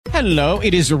Hello,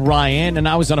 it is Ryan, and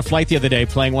I was on a flight the other day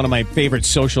playing one of my favorite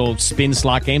social spin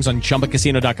slot games on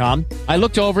ChumbaCasino.com. I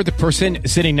looked over at the person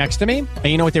sitting next to me, and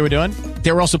you know what they were doing?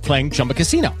 They were also playing Chumba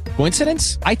Casino.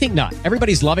 Coincidence? I think not.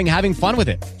 Everybody's loving having fun with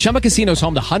it. Chumba Casino is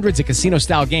home to hundreds of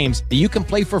casino-style games that you can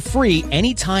play for free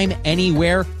anytime,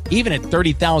 anywhere, even at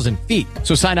 30,000 feet.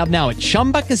 So sign up now at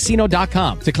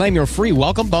ChumbaCasino.com to claim your free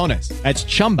welcome bonus. That's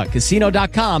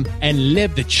ChumbaCasino.com and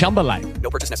live the Chumba life.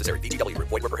 No purchase necessary. VGW.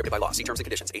 Void where prohibited by law. See terms and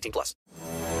conditions. 18 plus.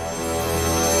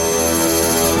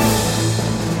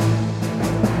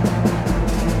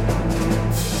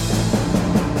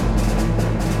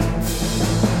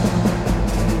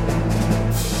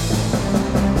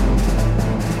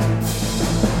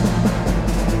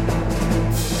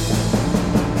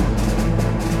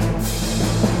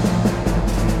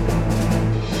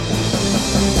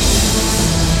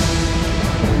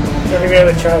 We have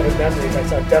a childhood memories. I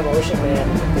saw Demolition Man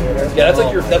in the theater. Yeah,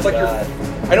 that's like your.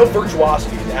 I know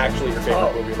Virtuosity is actually your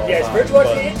favorite movie of all time. Yes,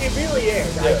 Virtuosity, it really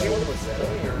is. Yeah. I do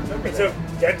remember it's a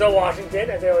Denzel Washington,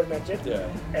 as I always mentioned,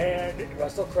 and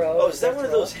Russell Crowe. Oh, is that one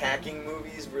of those hacking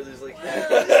movies where there's like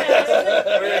hacking?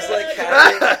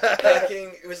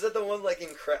 Was that the one like in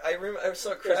Crack? I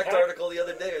saw a Cracked article the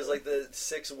other day. It was like the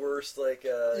 6 worst movie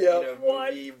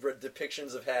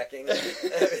depictions of hacking.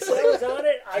 It's like, I was on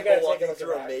it. I got walking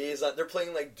through a maze. They're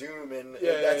playing like Doom, and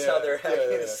that's how they're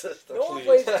hacking the system. No one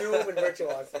plays Doom in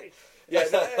Virtuosity. I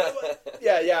saw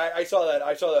that.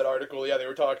 I saw that article. Yeah, they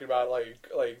were talking about like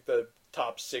the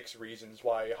top 6 reasons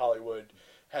why Hollywood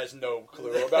has no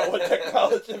clue about what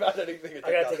technology, about anything.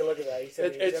 I gotta take a look at that.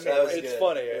 It's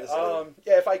funny.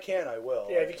 If I can, I will.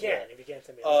 Yeah, if you can,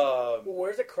 send me that.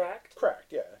 Where's it Cracked?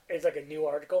 Cracked, yeah. It's like a new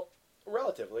article.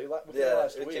 Relatively,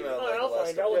 last week. Came out I'll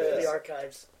find. I'll look through the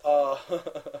archives.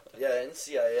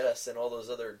 NCIS and all those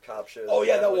other cop shows. Oh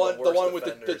yeah, the one with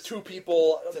the 2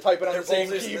 people typing on the same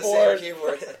keyboard.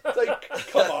 It's like,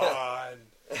 come on.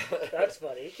 That's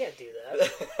funny. You can't do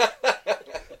that.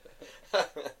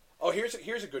 Oh,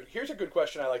 here's a good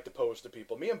question I like to pose to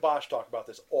people. Me and Bosh talk about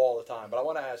this all the time, but I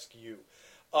want to ask you: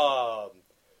 are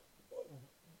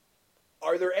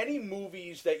there any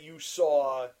movies that you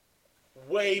saw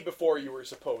way before you were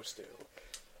supposed to?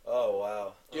 Oh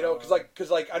wow! You know, because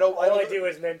I know all I do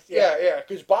is meant. Yeah.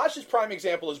 Because Bosh's prime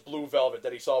example is Blue Velvet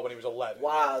that he saw when he was 11.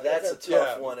 Wow, that's a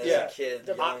tough one as a kid,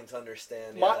 young to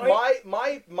understand.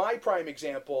 My prime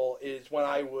example is when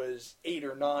I was 8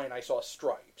 or 9. I saw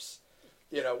Stripes.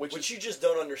 You know, which you just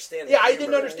don't understand. Yeah, I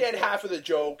didn't understand half of the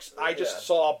jokes. I just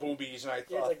saw boobies and I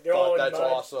thought that's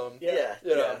awesome. Yeah.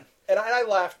 You know? And I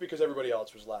laughed because everybody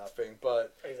else was laughing.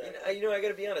 But I got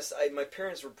to be honest. My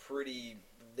parents were pretty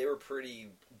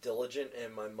diligent,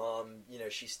 and my mom,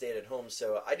 she stayed at home,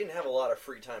 so I didn't have a lot of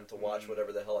free time to watch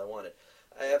whatever the hell I wanted.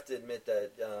 I have to admit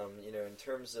that, in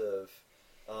terms of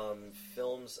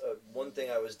films, one thing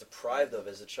I was deprived of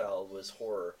as a child was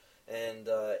horror. And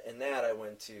that I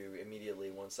went to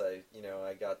immediately once I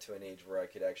got to an age where I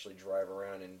could actually drive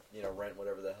around and rent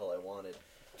whatever the hell I wanted.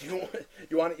 You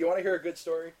want to hear a good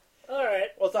story? All right.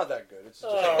 Well, it's not that good. It's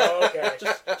okay.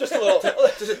 just a little.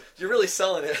 You're really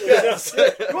selling it. Yes.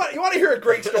 You want to hear a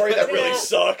great story that really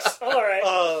sucks? All right.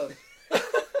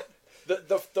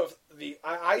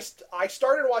 I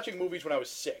started watching movies when I was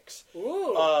 6.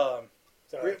 Ooh.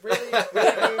 Sorry. Really?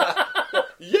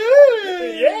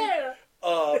 Yeah.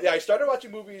 I started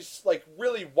watching movies,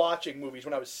 really watching movies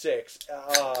when I was 6.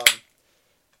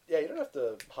 You don't have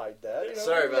to hide that.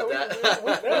 Sorry about that.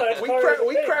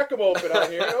 We crack them open on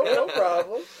here. No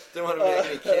problem. Don't want to make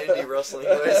any candy rustling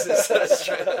noises. I was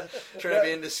trying to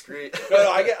be indiscreet. No,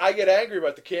 I get angry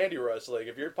about the candy rustling.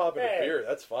 If you're popping a beer,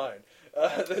 that's fine.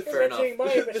 Fair enough.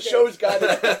 The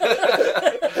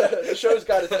show's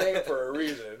got its name for a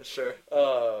reason. Sure.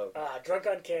 Drunk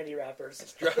on candy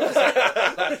wrappers.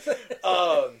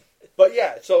 But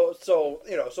yeah, so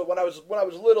when I was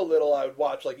little, I would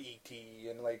watch E.T.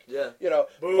 and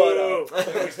Boo! But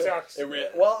it sucks.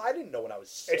 I didn't know when I was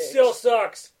 6. It still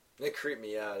sucks. It creeped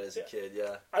me out as a kid.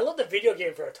 Yeah. I love the video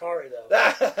game for Atari though.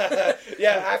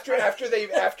 After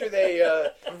they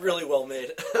really well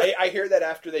made. I hear that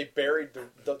after they buried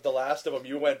the last of them,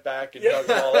 you went back and dug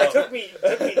them all up. It took me days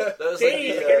to get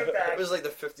it back. It was like the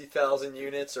 50,000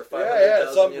 units or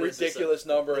 500,000 some units ridiculous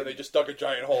number, and they just dug a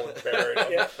giant hole and buried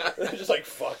them. They're just like,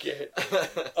 fuck it.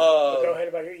 Go ahead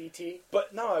about your E.T.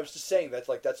 But no, I was just saying that's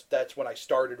when I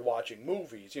started watching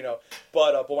movies,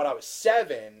 But when I was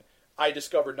 7, I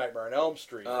discovered Nightmare on Elm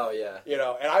Street. Oh yeah. You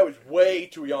know, and I was way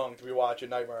too young to be watching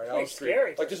Nightmare on Elm Street.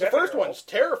 Scary. Like, the first one's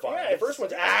terrifying. Yeah, the first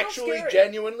one's actually scary.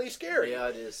 genuinely scary. Yeah,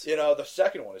 it is. You know, the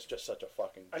second one is just such a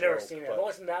fucking joke. I've never seen it. I've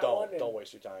only seen that one. Don't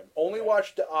waste your time. Only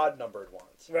watch the odd-numbered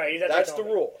ones. Right. That's the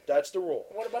rule. That's the rule.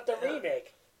 What about the remake?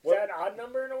 Is What? that an odd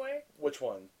number in a way? Which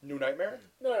one? New Nightmare?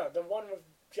 No, the one with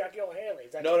Jackie Earle Haley.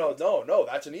 Is that No.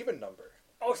 That's an even number.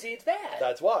 Oh, see, it's bad.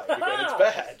 That's why. Because it's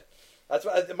bad. That's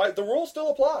why the rule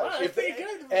still applies. Wow, that's pretty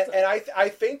good. And I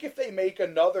think if they make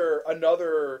another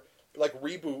like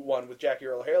reboot one with Jackie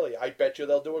Earle Haley, I bet you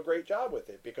they'll do a great job with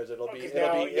it because it'll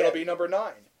be number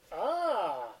 9.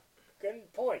 Ah,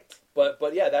 good point. But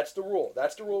yeah, that's the rule.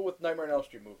 That's the rule with Nightmare on Elm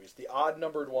Street movies. The odd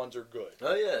numbered ones are good.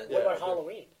 Oh yeah. What about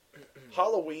Halloween?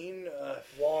 Halloween.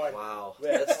 One. Wow,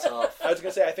 Yeah. that's tough. I was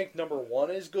gonna say I think number 1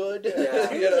 is good. Yeah.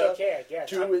 2 You is know? okay, I guess.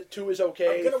 2 is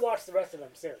okay. I'm gonna watch the rest of them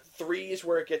soon. 3 is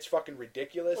where it gets fucking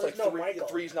ridiculous. Well, like there's no Michael.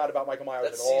 3's not about Michael Myers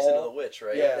That's at all. Season of the Witch,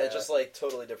 right? Yeah. They're just like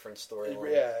totally different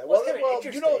storyline. Yeah. Well, Well, it's kinda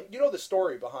interesting. you know the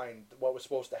story behind what was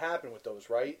supposed to happen with those,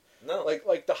 right? No.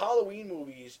 Like the Halloween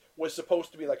movies was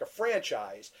supposed to be like a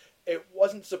franchise. It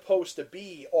wasn't supposed to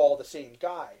be all the same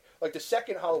guy. Like the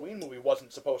second Halloween movie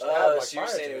wasn't supposed to have Mike so you're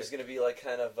Myers saying in it was it. going to be like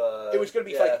kind of It was going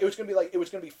to be yeah. it was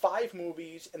going to be 5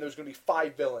 movies, and there was going to be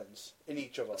 5 villains in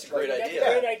each of them. That's a great That's idea.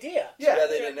 a great idea. Yeah.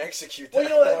 they didn't execute that. Well, you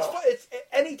know, it's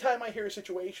anytime I hear a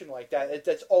situation like that,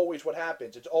 that's always what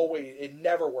happens. It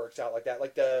never works out like that.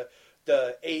 Like the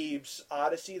Abe's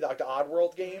Odyssey, the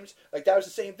Oddworld games, like that was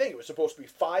the same thing. It was supposed to be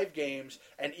 5 games,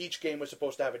 and each game was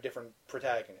supposed to have a different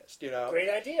protagonist. You know, Great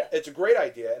idea. it's a great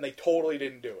idea, and they totally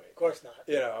didn't do it. Of course not.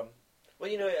 You know,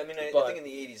 Well, you know, I mean, I think in the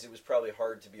 80s it was probably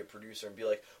hard to be a producer and be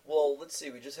like, well, let's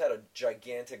see, we just had a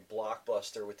gigantic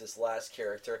blockbuster with this last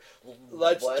character.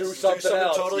 let's do something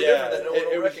else. totally Yeah, different that no one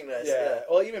will was- recognize. Yeah.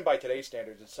 Well, even by today's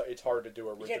standards, it's hard to do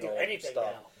You can't do original anything stuff.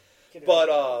 now. You can't do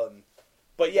anything.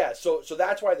 But yeah, so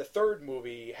that's why the third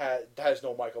movie has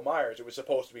no Michael Myers. It was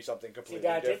supposed to be something See, completely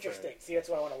that's different. interesting. See, that's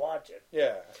why I want to watch it.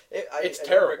 Yeah, It's It's I don't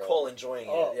terrible. recall enjoying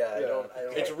Oh, it. Yeah, yeah. I don't.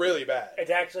 It's really bad. It's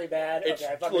actually bad. It's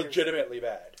okay, I thought maybe it was- legitimately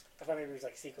bad. I thought maybe it was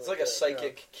like secretly It's like a good.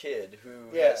 psychic kid who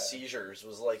Yeah. has seizures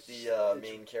was like the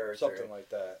main character. Something like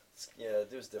that. Yeah,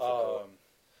 it was difficult.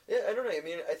 Yeah, I don't know. I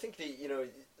mean, I think you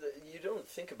don't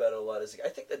think about it a lot. I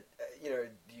think that you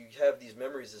have these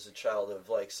memories as a child of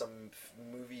like some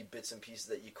movie bits and pieces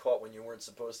that you caught when you weren't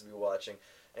supposed to be watching,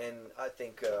 and I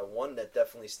think one that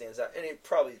definitely stands out. And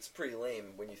it's pretty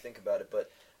lame when you think about it,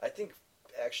 but I think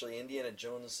actually Indiana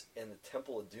Jones and the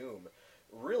Temple of Doom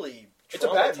really It's a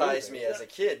bad traumatized movie. me as a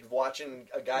kid watching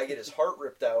a guy get his heart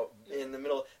ripped out in the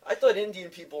middle. I thought Indian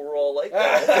people were all like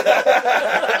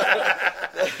that.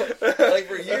 Like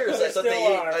for years, I thought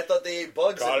they ate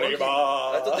bugs. And monkey,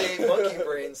 I thought they ate monkey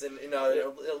brains, and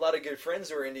a lot of good friends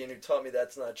who are Indian who taught me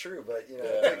that's not true. But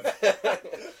no,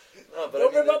 but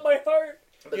Don't rip up my heart.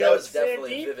 But You that know, was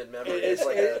definitely a Sandeep? vivid memory. It's- It's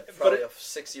like it- probably but a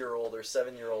 6-year-old or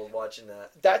 7-year-old watching that.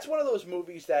 That's one of those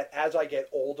movies that, as I get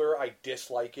older, I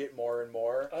dislike it more and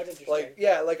more. Oh, that's interesting.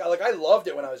 Like I loved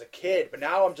it when I was a kid, but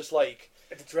now I'm just like,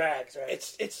 It drags, right?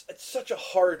 it's such a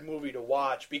hard movie to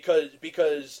watch because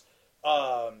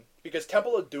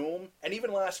Temple of Doom and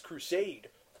even Last Crusade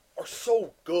are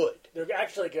so good. They're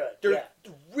actually good. They're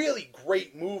yeah. really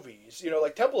great movies.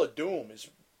 Like Temple of Doom is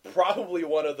probably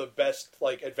one of the best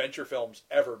like adventure films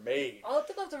ever made. I'll have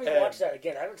to rewatch that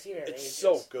again. I haven't seen it in It's ages.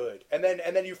 so good. And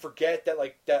then you forget that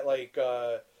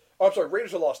I'm sorry,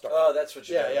 Raiders of the Lost Ark. Oh, that's what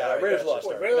you Yeah, meant. yeah, All right, Raiders of the gotcha.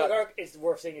 Lost Ark. Raiders of Not- the Ark is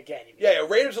worth seeing again. you mean. Yeah,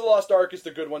 Raiders of the Lost Ark is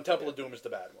the good one. Temple of Doom is the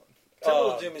bad one.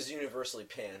 Temple of Doom is universally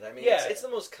panned. I mean, Yeah. it's the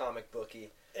most comic booky.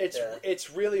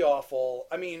 It's really awful.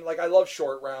 I mean, like I love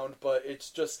Short Round, but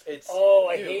it's Oh,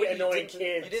 I Dude, hate what, you annoying didn't-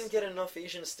 kids. You didn't get enough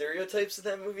Asian stereotypes in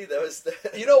that movie? That was the...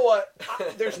 You know what?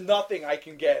 There's nothing I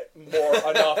can get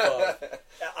enough of.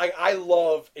 I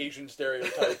love Asian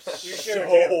stereotypes You so sure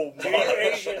do. much. Do your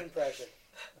Asian impression.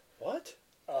 What?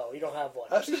 Oh, you don't have one.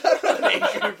 I'm not an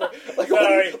Asian impression.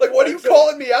 Sorry. What are you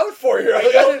calling me out for here? I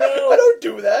don't know. I don't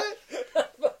do that.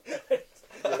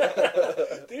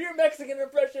 Do your Mexican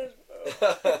impression.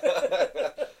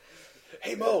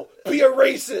 Hey Mo, be a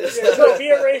racist. Yeah, no, be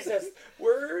a racist.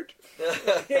 Word.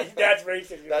 That's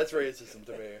racist. That's racism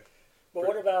to me. But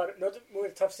what about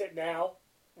with Tough Sit Now?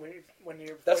 When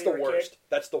you're That's the before you were a worst. kid?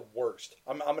 That's the worst.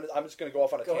 I'm just gonna go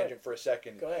off on a Go tangent ahead. for a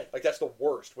second. Go ahead. Like that's the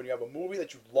worst when you have a movie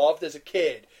that you loved as a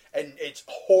kid and it's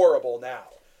horrible now.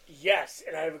 Yes,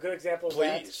 and I have a good example of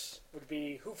Please. that. Would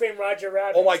be Who Framed Roger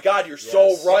Rabbit? Oh my God, you're Yes,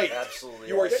 so right. absolutely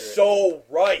You are accurate. so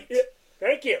right. Yeah,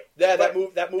 thank you. That But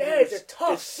movie that was is a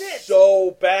tough is sit.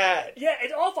 so bad. Yeah,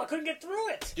 it's awful. I couldn't get through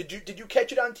it. Did you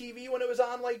catch it on TV when it was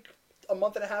on like a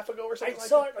month and a half ago or something. I like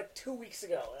saw that? it like 2 weeks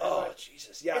ago. Oh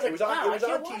Jesus! Yeah, It's it was like, on. wow, It was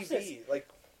I on can't watch TV. this. Like,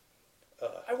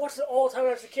 I watched it all the time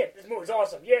when I was a kid. This movie's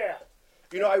awesome. Yeah.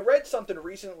 you know, I read something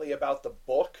recently about the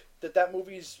book that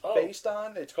movie's Oh. based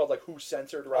on. It's called like Who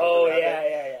Censored Roger Oh Rabbit.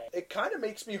 yeah. It kind of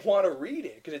makes me want to read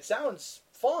it because it sounds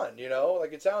fun. You know,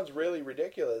 like it sounds really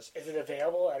ridiculous. Is it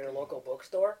available at your local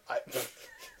bookstore?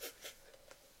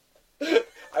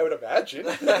 I would imagine.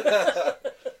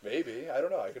 Maybe. I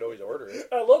don't know. I could always order it.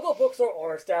 A local bookstore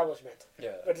or establishment.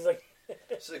 Yeah. But it's like,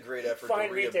 This is a great effort Fine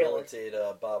to retailers.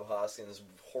 rehabilitate Bob Hoskins,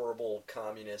 horrible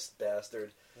communist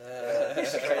bastard.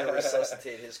 He's trying to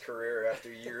resuscitate his career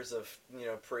after years of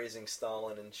praising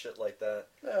Stalin and shit like that.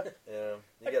 Yeah.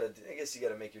 You gotta. I guess you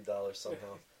gotta make your dollars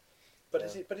somehow. But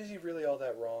is he really all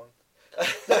that wrong?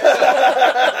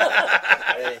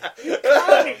 Hey,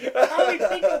 Tommy,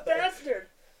 pinko bastard.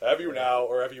 Have you now,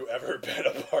 or have you ever been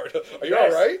a part of? Are you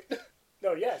Yes. all right?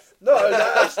 No, yes. No,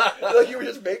 like you were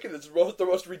just making the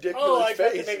most ridiculous Oh, I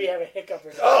thought face. you maybe have a hiccup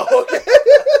or something. Oh,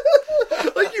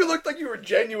 okay. Like you looked like you were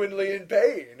genuinely in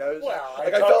pain. I was, Well,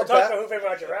 like, I felt talked bad. to Who Framed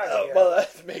Roger Rabbit. Oh, here. well,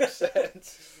 that makes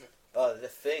sense. The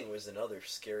Thing was another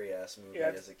scary ass movie Yeah.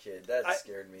 as a kid. That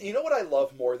scared me. You know what I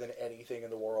love more than anything in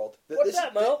the world? What's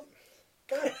that, Mo?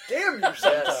 God damn you!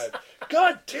 Sometimes.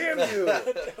 God damn you!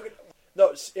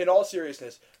 No, in all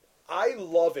seriousness, I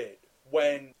love it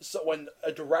when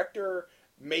a director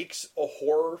makes a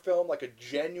horror film, like a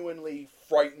genuinely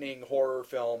frightening horror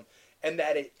film, and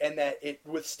that it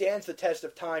withstands the test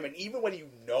of time, and even when you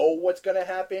know what's going to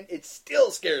happen, it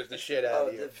still scares the shit out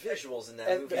of you. The visuals in that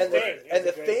And, movie. and, were-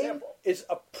 the great Thing example. is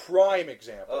a prime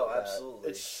example. Oh, of that. absolutely.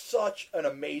 It's such an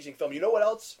amazing film. You know what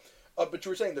else? But you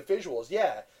were saying the visuals,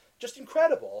 yeah, just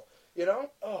incredible. You know,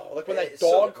 like when that It's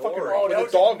so dog fucking gory. Oh, when that the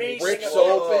was dog amazing rips effect.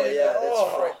 open. Oh,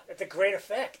 yeah, that's It's a great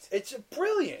effect. It's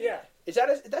brilliant. Yeah. Is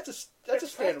that that's a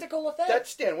It's Stan, practical effect. That's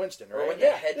Stan Winston, Or right? when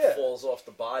Yeah, the head yeah. falls off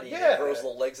the body Yeah. and grows the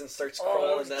legs and starts Oh,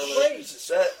 crawling that down. was the- great. Jesus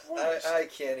That, Christ. I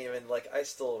can't even I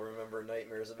still remember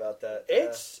nightmares about that.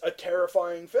 It's a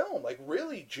terrifying film, like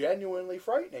really genuinely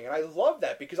frightening, and I love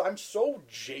that because I'm so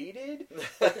jaded.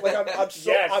 Like I'm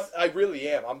so Yes. I really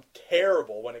am. I'm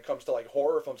terrible when it comes to like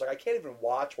horror films. Like I can't even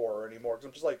watch horror anymore because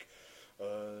I'm just like,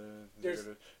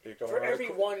 For every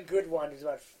one good one, there's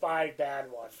about 5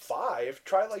 bad ones. 5.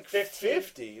 Try like 15.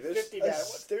 50. 50 bad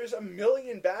ones. There's a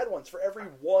million bad ones for every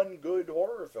one good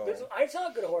horror film. I saw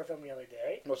a good horror film the other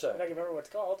day. What's that? I can remember what it's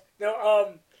called.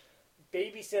 No,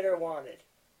 Babysitter Wanted.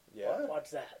 Yeah.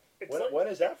 Watch that. It's When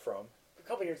is that from? a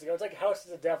couple years ago. It's like House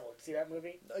of the Devil. Did you see that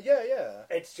movie? Yeah.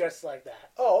 It's just like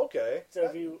that. Oh, okay. So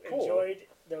if you Cool. enjoyed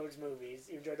those movies,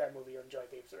 you enjoyed that movie, you'll enjoy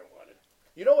Babysitter Wanted.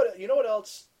 You know what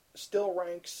else still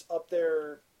ranks up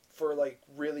there for like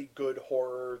really good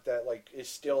horror that like is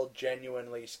still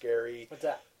genuinely scary? What's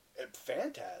that?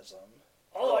 Phantasm.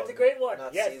 Oh, it's a great one.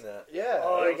 Not Yes. seen that. Yeah.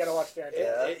 Oh, you gotta watch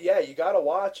Phantasm. Yeah, you gotta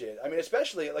watch it. I mean,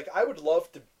 especially like I would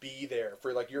love to be there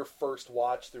for like your first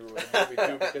watch through of the movie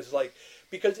too,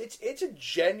 because it's a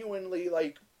genuinely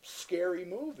like scary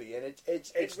movie, and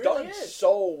it's really done is.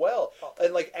 so well.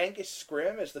 And like Angus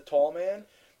Scrimm as the tall man,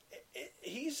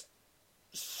 he's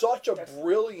such a That's-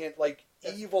 brilliant like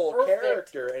that's evil perfect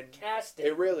character, and casting.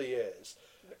 it really is.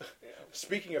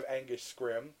 Speaking of Angus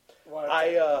Scrimm, Well,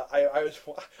 I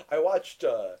watched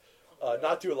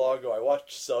not too long ago. I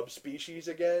watched Subspecies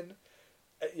again.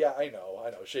 Yeah, I know.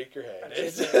 Shake your head.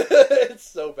 It's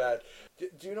so bad. Do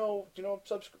you know the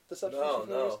Subspecies No.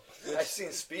 movies? I've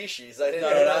seen Species. I didn't No,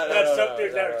 know no, that.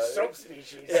 There's no.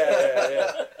 subspecies.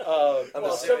 Yeah. I'm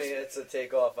Well, assuming it's a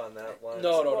takeoff on that line.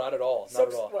 No, not at all. Not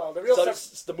at all. Well, the real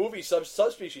the movie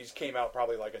Subspecies came out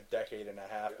probably like a decade and a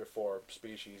half before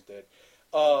Species did.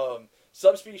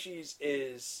 Subspecies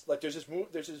is like there's this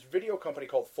video company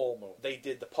called Full Moon. They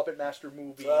did the Puppet Master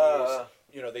movies.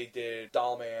 They did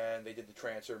Doll Man. They did the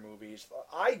Trancer movies.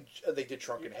 They did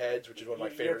Shrunken Heads, which is one of my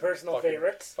Your favorite personal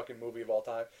favorites. fucking movie of all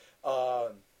time.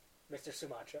 Mr.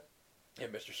 Sumatra. Yeah,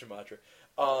 Mr. Sumatra.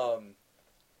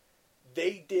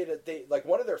 They did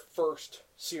one of their first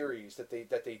series that they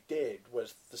did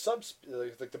was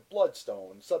the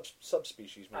Bloodstone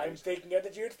subspecies I'm movies. thinking of the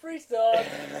Judas Priest song.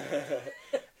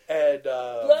 And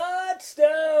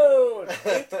Bloodstone.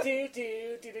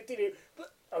 Do-do-do-do-do-do-do.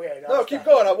 Okay. no, keep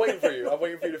going. I'm waiting for you. I'm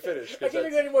waiting for you to finish. I 'cause can't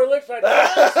think that's- of any more licks right now.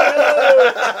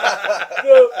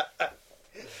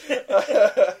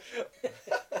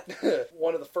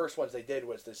 One of the first ones they did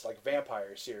was this like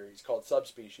vampire series called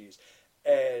Subspecies,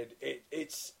 and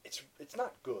it's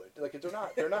not good. Like they're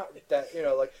not that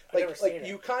never seen it.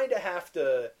 you kind of have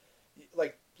to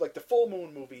like the Full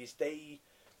Moon movies. They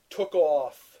took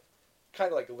off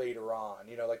kind of like later on.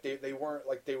 Like they weren't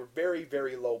like they were very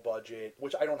very low budget,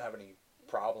 which I don't have any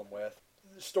problem with.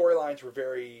 The storylines were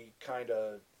very kind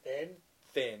of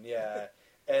thin, yeah.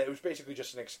 And it was basically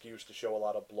just an excuse to show a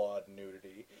lot of blood and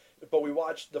nudity. But we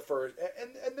watched the first,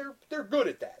 and they're good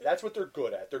at that. That's what they're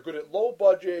good at. They're good at low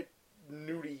budget,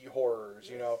 nudie horrors,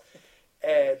 you know.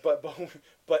 And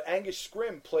but Angus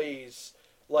Scrimm plays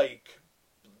like,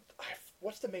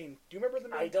 what's the main? Do you remember the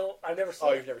main? I've never seen.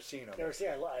 Oh, you've never seen him. Never seen.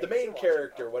 The main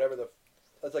character, whatever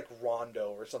it's like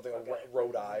Rondo or something, Okay. like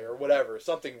Rodi or whatever,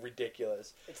 something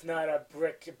ridiculous. It's not a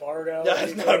Brick Bardo. No,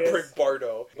 it's not Brick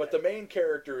Bardo. But the main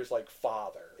character is like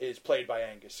father is played by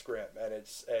Angus Scrimm, and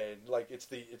it's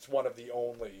one of the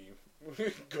only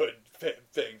good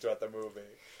things about the movie.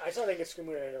 I saw Angus Scrimm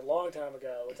a long time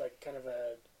ago. It's like kind of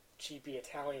a cheapy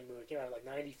Italian movie. It came out in like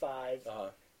 '95.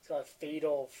 It's called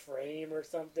Fatal Frame or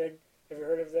something. Have you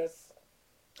heard of this?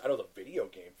 I know the video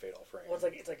game Fatal Frame. Well,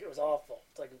 it was awful.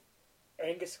 It's like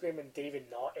Angus Scrimm and David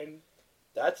Naughton.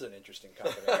 That's an interesting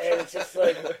combination. And it's just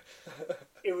like,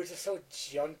 it was just so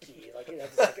junky. Like, it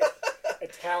had this, like,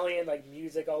 Italian like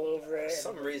music all over it. For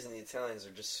some reason, the Italians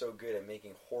are just so good at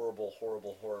making horrible,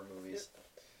 horrible horror movies.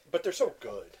 But they're so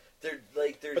good. They're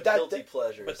guilty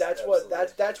pleasures. But that's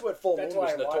absolutely. what Full Moon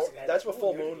was notorious. That's what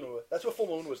Full nudity. Moon. That's what Full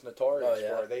Moon was notorious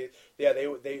for. They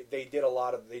do a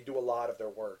lot of their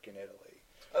work in Italy.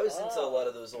 I was into a lot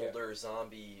of those older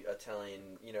zombie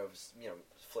Italian,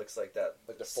 flicks like that,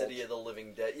 like the City Fulci. of the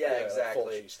Living Dead. Yeah,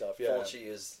 exactly. Fulci stuff. Yeah, Fulci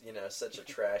is such a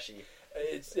trashy.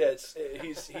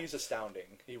 He's astounding.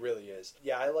 He really is.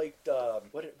 Yeah, I liked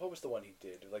what was the one he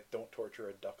did? Like Don't Torture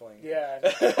a Duckling. Yeah.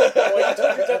 Well, you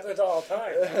torture ducklings all the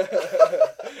time.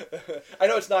 I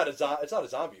know it's not a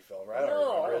zombie film, right? I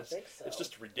don't think so. It's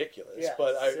just ridiculous. Yeah,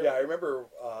 but I remember.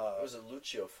 It was a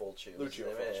Lucio Fulci. Lucio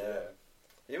Fulci. Yeah.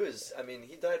 It was. I mean,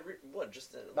 he died.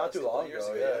 Just not too long years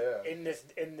ago. Yeah. In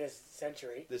this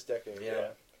century. This decade.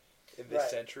 Yeah. In this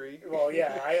century. Well,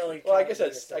 yeah. Well, I guess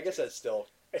that's still.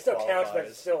 It still counts, but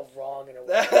it's still wrong in a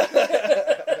way.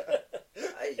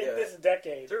 In this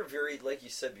decade. They're very, like you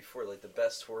said before, like the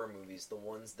best horror movies, the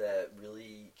ones that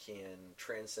really can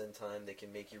transcend time, they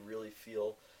can make you really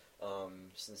feel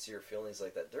sincere feelings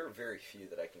like that. There are very few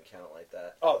that I can count like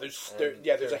that. Oh, there's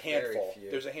a handful.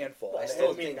 There's a handful. I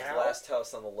still think Last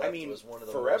House on the Left was one of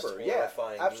the most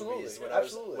horrifying movies. When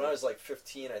I was like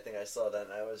 15, I think I saw that,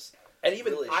 and I was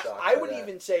really shocked I would by that.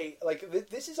 even say, like,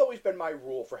 this has always been my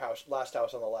rule for Last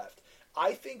House on the Left.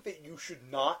 I think that you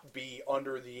should not be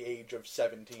under the age of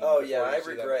 17. Oh yeah, I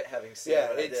regret having seen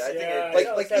it. I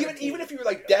think even if you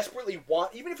like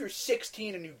even if you're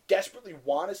 16 and you desperately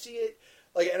want to see it,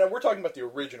 like, and we're talking about the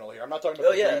original here. I'm not talking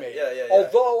about the remake. Yeah.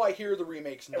 Although I hear the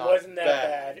remake's not wasn't that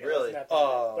bad. It really, wasn't that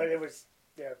bad. But it was.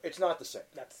 Yeah, it's not the same.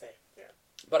 Not the same. Yeah.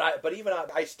 But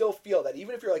I still feel that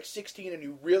even if you're like 16 and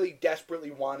you really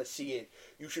desperately want to see it,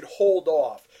 you should hold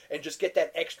off and just get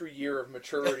that extra year of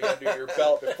maturity under your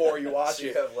belt before you watch so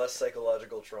you have less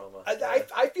psychological trauma.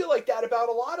 I feel like that about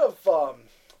a lot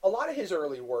of his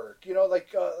early work.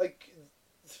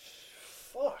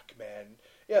 Fuck, man.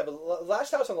 Yeah, but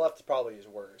Last House on the Left is probably his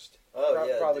worst. Oh,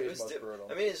 yeah. Probably his most brutal.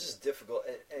 I mean, it's just difficult.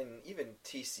 And even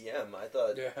TCM, I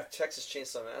thought Texas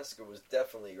Chainsaw Massacre was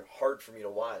definitely hard for me to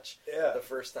watch. Yeah. The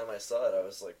first time I saw it, I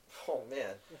was like, oh,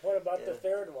 man. What about the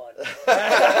third one? It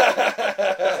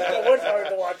was hard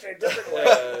to watch in a different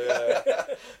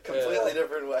way. Completely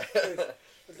different way.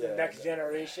 The Next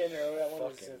Generation, or that one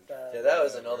was that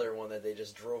was another one that they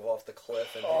just drove off the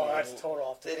cliff. And that's total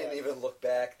off the cliff. They didn't even look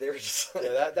back. They were just like...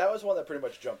 that was one that pretty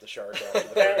much jumped the shark after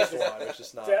the first one. It was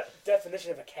just not...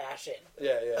 definition of a cash-in.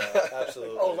 Yeah,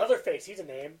 absolutely. Oh, Leatherface, he's a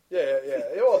name. Yeah.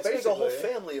 Well, basically a whole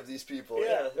family of these people.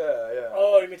 Yeah.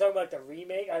 Oh, you mean talking about like the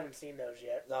remake? I haven't seen those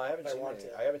yet. No, I haven't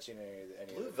seen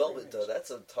any. Blue Velvet, though,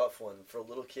 that's a tough one. For a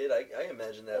little kid, I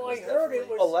imagine that was heard it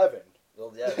was 11.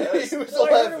 Well, yeah, he was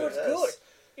 11. I heard it was good.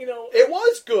 It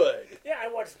was good. Yeah, I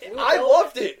watched Blue I Velvet.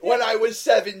 loved it when I was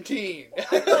 17.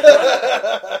 Well,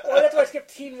 that's why I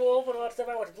skipped Teen Wolf and all that stuff.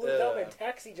 I watched Blue Velvet and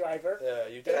Taxi Driver. Yeah,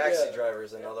 you did. Taxi Driver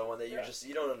is another one that you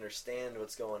don't understand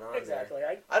what's going on. Exactly.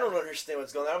 There. I don't understand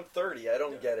what's going on. I'm 30. I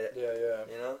don't get it. Yeah.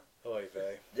 You know? Oy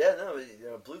vey. Yeah, no,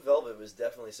 Blue Velvet was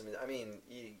definitely something. I mean,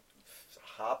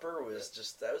 Hopper was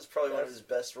that was probably one of his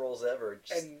best roles ever.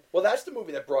 Well, that's the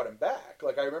movie that brought him back.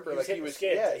 Like I remember, he was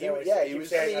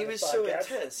so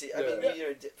intense. I mean,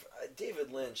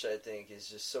 David Lynch, I think, is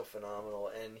just so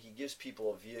phenomenal, and he gives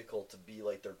people a vehicle to be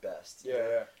like their best.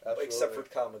 Yeah, absolutely. Except for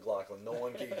Kyle MacLachlan, no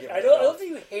one can give him. I don't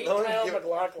think you hate Kyle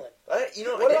MacLachlan.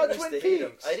 What about Twin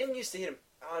Peaks? I didn't used to hate him.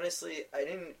 Honestly, I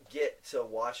didn't get to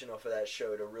watch enough of that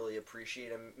show to really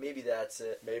appreciate him. Maybe that's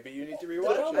it. Maybe you need to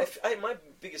rewatch it. My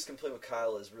biggest complaint with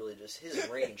Kyle is really just his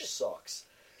range sucks.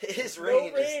 His No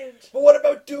range. range. But what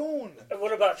about Dune? And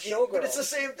what about Showgirls? But it's the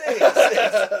same thing.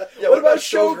 Yeah, What about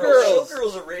Showgirls?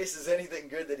 Showgirls erases anything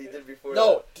good that he did before.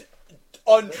 No,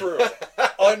 untrue.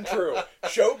 Untrue.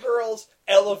 Showgirls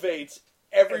elevates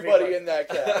everybody in that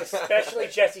cast. Especially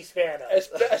Jesse Spano.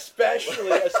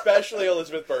 Especially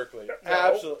Elizabeth Berkley.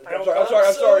 Absolutely. I don't- I'm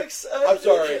so sorry. excited. I'm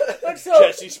sorry. I'm so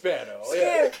Jesse Spano.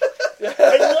 scared. Yeah.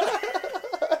 I love-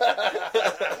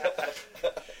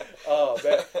 Oh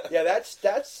man, yeah, that's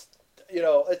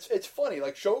it's funny.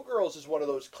 Like Showgirls is one of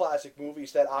those classic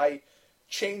movies that I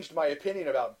changed my opinion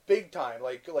about big time.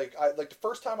 Like the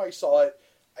first time I saw it,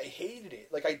 I hated it.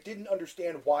 Like I didn't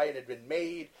understand why it had been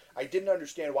made. I didn't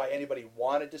understand why anybody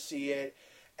wanted to see it.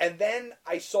 And then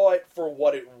I saw it for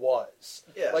what it was.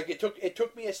 Yeah. Like it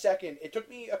took me a second. It took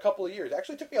me a couple of years.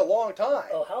 Actually, it took me a long time.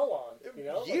 Oh, how long? You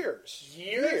know? Years.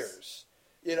 Years?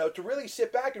 To really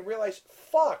sit back and realize,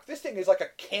 fuck, this thing is like a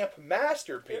camp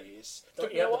masterpiece. Don't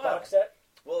Took you me a have the while. box set?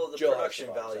 Well, the Jill production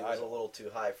has the box. value I was a don't- little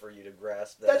too high for you to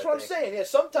grasp that. That's I what I'm think. saying. Yeah,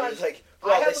 sometimes It's like, I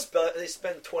well, have they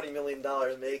spent $20 million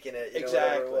making it. You know,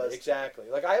 whatever it was. Exactly.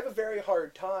 Like I have a very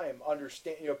hard time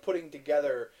putting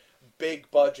together big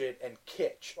budget and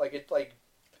kitsch.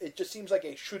 It just seems like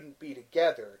it shouldn't be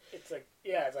together. It's like,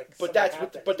 yeah, it's like. But something that's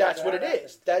happened. what it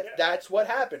is. That's what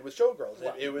happened with Showgirls.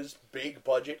 Wow. It was big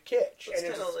budget kitsch. It's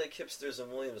And kind of like hipsters in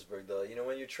Williamsburg, though. You know,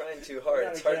 when you're trying too hard,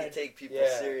 Not it's hard to again. take people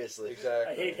Yeah, seriously.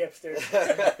 Exactly. I hate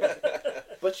hipsters.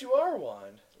 But you are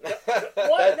one. What?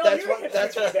 No, that's you're what- a hipster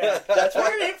that's what- D-bag. that's You're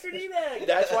why- a hipster D-bag.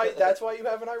 That's why you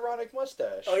have an ironic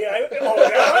mustache. Oh, yeah. I have an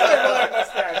ironic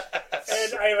mustache.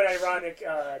 And I have an ironic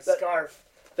scarf.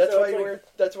 That's So why it's you like- wear.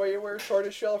 That's why you wear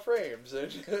tortoiseshell frames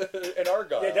and and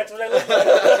argyle. Yeah, that's what I look like.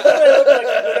 That's what I look like.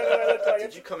 That's what I look like.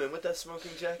 Did you come in with that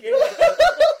smoking jacket?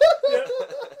 Yeah.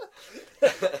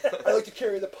 I like to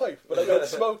carry the pipe, but I don't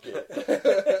smoke it.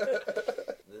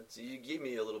 You gave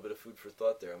me a little bit of food for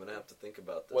thought there. I'm going to have to think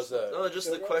about this. What's that? No,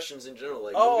 just the questions in general,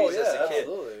 like Oh, movies as yeah, a kid.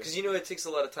 absolutely. Because it takes a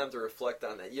lot of time to reflect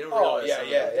on that. You don't Oh realize. yeah, how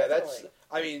yeah, much- yeah. That's. Definitely.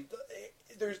 I mean,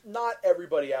 there's not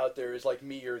everybody out there is like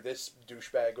me or this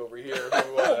douchebag over here.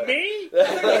 Who, Me?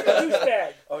 I'm like a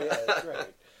douchebag. Oh yeah, that's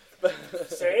right.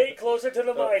 Say it closer to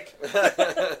the mic.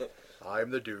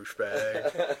 I'm the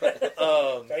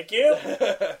douchebag. Thank you.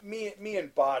 Me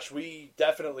and Bosh, we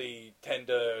definitely tend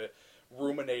to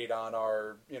ruminate on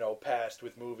our past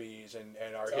with movies and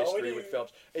our That's all we history do. with films.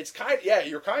 It's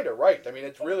you're kind of right. I mean,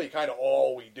 it's really kind of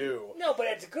all we do. No, but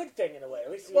it's a good thing in a way.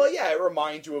 At least Well, yeah, it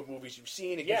reminds you of movies you've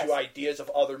seen. It gives Yes. you ideas of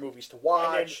other movies to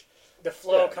watch. the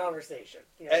flow of Yeah. conversation.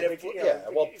 And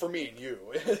well, for me and you.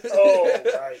 Oh,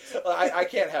 right. I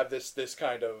can't have this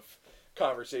kind of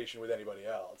conversation with anybody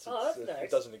else. Oh, that's It nice.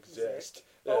 doesn't exist.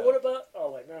 Oh, Yeah. what about?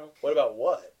 Oh, wait, no. What about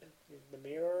what? The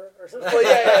mirror or something. Well,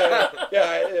 yeah.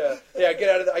 I get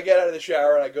out of the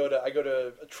shower and I go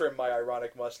to trim my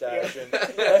ironic mustache and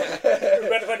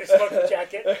Red Hunter smoking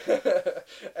jacket.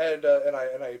 and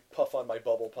I puff on my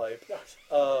bubble pipe.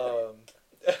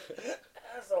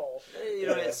 Asshole.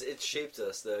 It shaped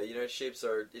us though.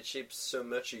 It shapes so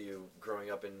much of you growing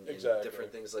up in Exactly.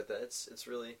 different things like that. It's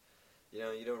really,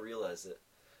 you don't realize it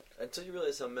until you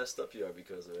realize how messed up you are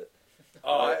because of it.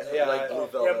 Like Blue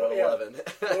Velvet yeah. 11.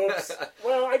 Oops.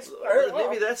 Well, I heard.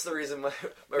 Maybe that's the reason my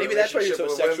Maybe that's why you're so relationship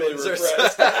with sexually women are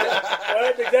repressed.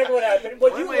 That's exactly what happened.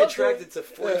 Well, Why you am I love attracted to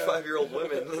 45-year-old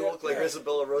women who look like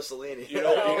Isabella Rossellini?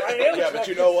 But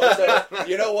you know what though?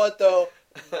 You know what though?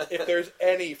 If there's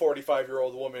any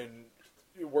 45-year-old woman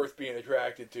worth being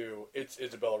attracted to, it's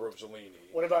Isabella Rossellini.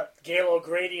 What about Gail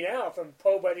O'Grady now from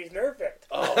Pobody's Nerfect?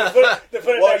 Oh.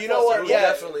 Well, you know what? Who Yeah,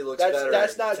 definitely looks better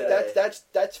today.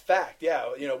 That's fact. Yeah,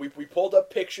 we pulled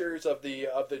up pictures of the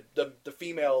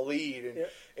female lead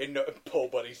in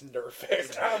Pobuddy's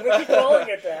Nerfect. I'm going to keep calling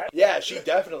it that. Yeah, she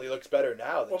definitely looks better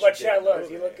now. Than What about she did in Chad the Lowe? Does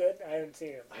he movie. look good? I haven't seen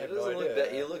him. I He have doesn't no look idea.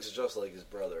 that. He looks just like his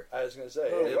brother. I was gonna say,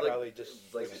 Who? he probably just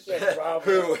Like Yeah, Rob.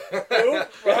 who? Who?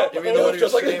 Rob? You mean he the one looks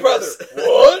just like his famous? brother.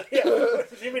 What? Yeah.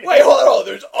 You mean- Wait, hold on.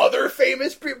 There's other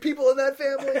famous people in that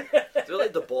family. They're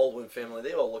like the Baldwin family.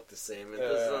 They all look the same. It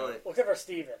doesn't Yeah. like... Well, except for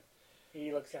Steven.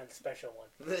 He looks kind of special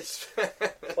one.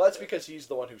 Well, that's because he's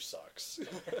the one who sucks.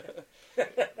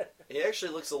 He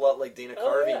actually looks a lot like Dana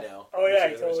Carvey now. Oh, yeah,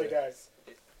 he Let me totally see. does.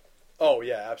 Oh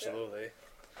yeah, absolutely.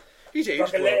 He's aged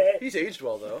Broccoli. well. He's aged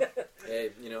well though. Hey,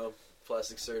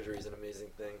 plastic surgery is an amazing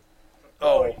thing.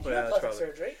 Oh, you yeah, have that's plastic probably.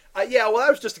 surgery. Yeah, well, that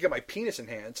was just to get my penis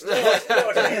enhanced. No,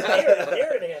 it's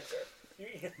hair enhancer.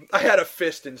 I had a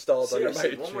fist installed under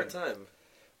Seriously, my one more chin. time.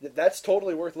 That's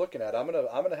totally worth looking at. I'm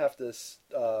gonna have to.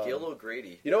 Gail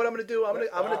O'Grady. You know what I'm gonna do? I'm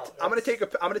Wow, gonna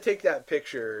take that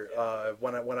picture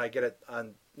when I get it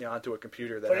on onto a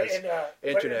computer that Put has it in, put it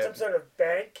in internet. some sort of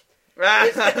bank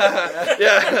Right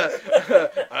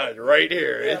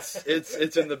here.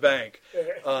 It's in the bank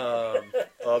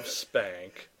of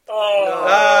Spank.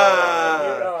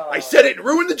 I said it and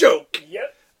ruined the joke.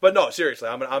 Yep. But no, seriously,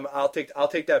 I'll take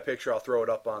that picture. I'll throw it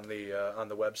up on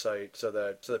the website so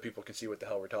that people can see what the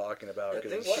hell we're talking about. I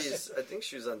think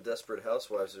she was on Desperate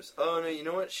Housewives. Oh no, you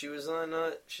know what? She was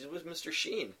on. She was Mr.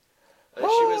 Sheen. She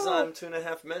was on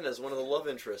 2.5 Men as one of the love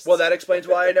interests. Well, that explains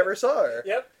why I never saw her.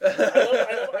 Yep. I love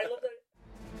that.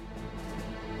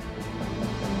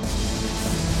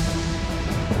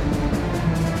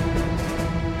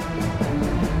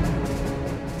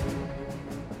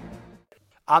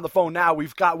 On the phone now,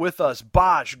 we've got with us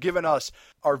Bosh giving us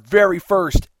our very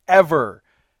first ever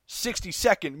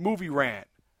 60-second movie rant.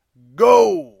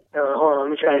 Go! Hold on,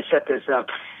 let me try to set this up.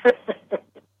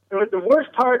 The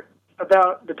worst part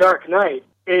about The Dark Knight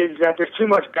is that there's too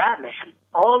much Batman.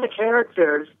 All the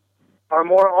characters are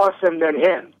more awesome than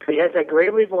him. He has that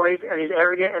gravelly voice, and he's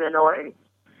arrogant and annoying.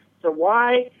 So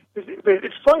why?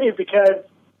 It's funny because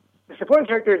the supporting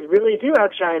characters really do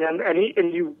outshine him, and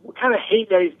you kind of hate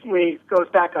that when he goes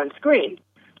back on screen.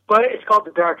 But it's called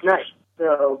The Dark Knight,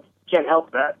 so can't help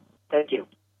that. Thank you.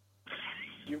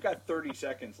 You've got 30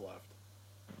 seconds left.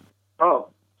 Oh,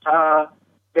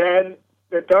 then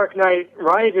The Dark Knight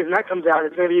Rises, and that comes out.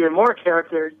 There's going to be even more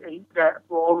characters that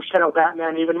will overshadow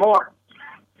Batman even more.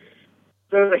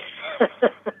 So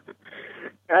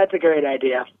that's a great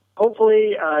idea.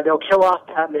 Hopefully, they'll kill off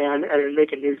Batman and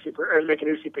make a new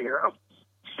superhero.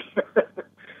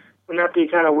 Wouldn't that be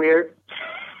kind of weird?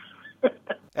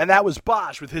 And that was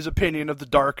Bosh with his opinion of The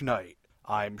Dark Knight.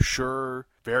 I'm sure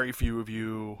very few of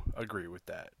you agree with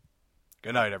that.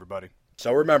 Good night, everybody.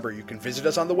 So remember, you can visit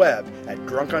us on the web at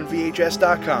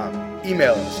drunkonvhs.com.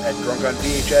 Email us at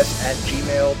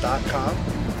drunkonvhs@gmail.com. You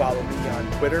can follow me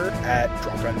on Twitter at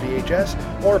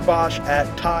drunkonvhs or Bosh at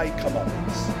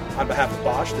TyComeUppies. On behalf of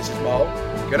Bosh, this is Mo.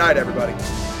 Good night, everybody.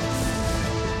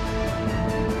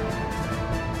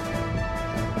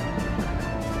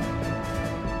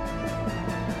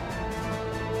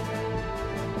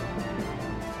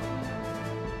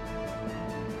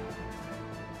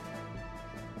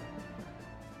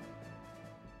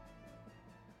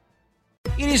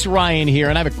 It is Ryan here,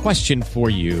 and I have a question for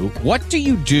you. What do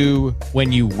you do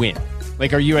when you win?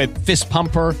 Like, are you a fist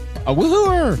pumper, a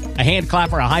woohooer, a hand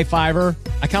clapper, a high fiver?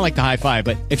 I kind of like the high five,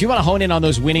 but if you want to hone in on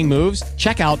those winning moves,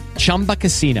 check out Chumba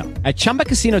Casino. At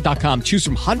ChumbaCasino.com, choose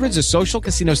from hundreds of social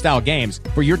casino-style games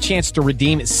for your chance to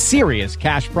redeem serious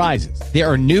cash prizes. There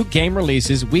are new game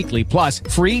releases weekly, plus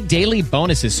free daily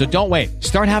bonuses, so don't wait.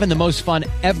 Start having the most fun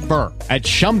ever at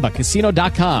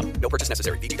ChumbaCasino.com. No purchase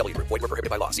necessary. VGW Group. Void where prohibited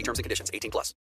by law. See terms and conditions. 18+.